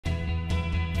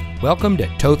Welcome to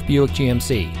Toth Buick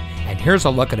GMC, and here's a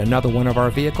look at another one of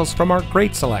our vehicles from our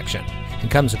great selection,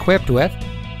 and comes equipped with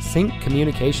sync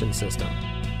communication system,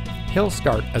 hill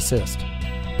start assist,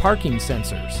 parking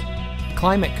sensors,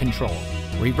 climate control,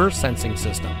 reverse sensing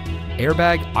system,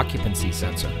 airbag occupancy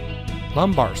sensor,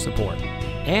 lumbar support,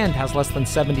 and has less than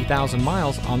 70,000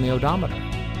 miles on the odometer.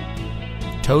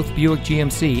 Toth Buick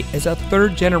GMC is a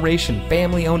third-generation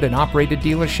family-owned and operated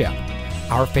dealership.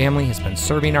 Our family has been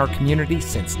serving our community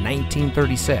since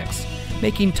 1936,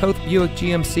 making Toth Buick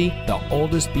GMC the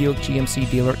oldest Buick GMC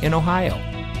dealer in Ohio.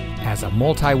 As a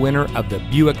multi-winner of the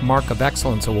Buick Mark of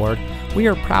Excellence Award, we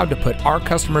are proud to put our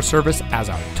customer service as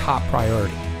our top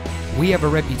priority. We have a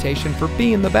reputation for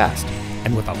being the best,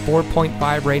 and with a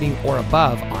 4.5 rating or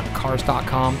above on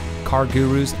Cars.com, Car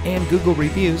Gurus, and Google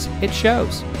reviews, it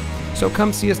shows. So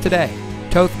come see us today.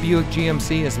 Toth Buick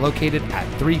GMC is located at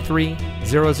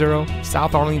 3300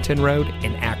 South Arlington Road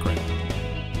in Akron.